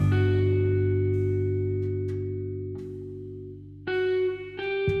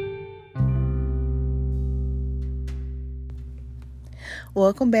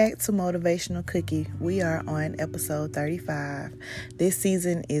Welcome back to Motivational Cookie. We are on episode 35. This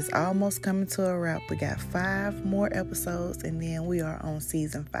season is almost coming to a wrap. We got 5 more episodes and then we are on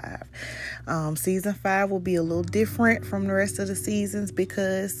season 5. Season 5 will be a little different from the rest of the seasons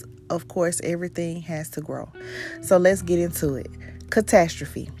because, of course, everything has to grow. So let's get into it.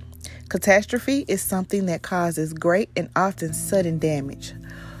 Catastrophe. Catastrophe is something that causes great and often sudden damage.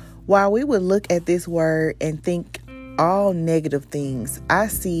 While we would look at this word and think all negative things, I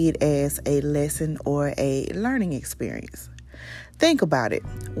see it as a lesson or a learning experience. Think about it.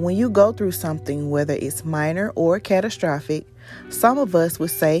 When you go through something, whether it's minor or catastrophic, some of us would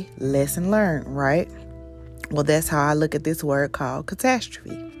say lesson learned, right? Well, that's how I look at this word called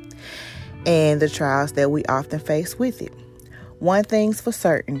catastrophe and the trials that we often face with it. One thing's for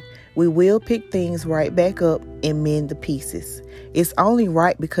certain, we will pick things right back up and mend the pieces. It's only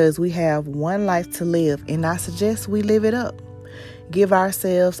right because we have one life to live, and I suggest we live it up. Give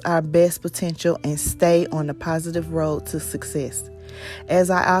ourselves our best potential and stay on the positive road to success. As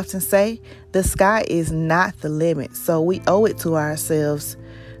I often say, the sky is not the limit, so we owe it to ourselves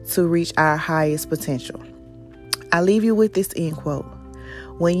to reach our highest potential. I leave you with this end quote.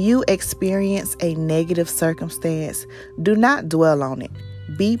 When you experience a negative circumstance, do not dwell on it.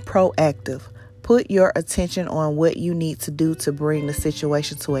 Be proactive. Put your attention on what you need to do to bring the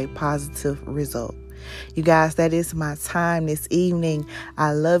situation to a positive result. You guys, that is my time this evening.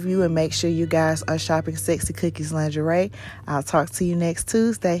 I love you and make sure you guys are shopping Sexy Cookies lingerie. I'll talk to you next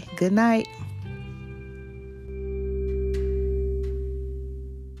Tuesday. Good night.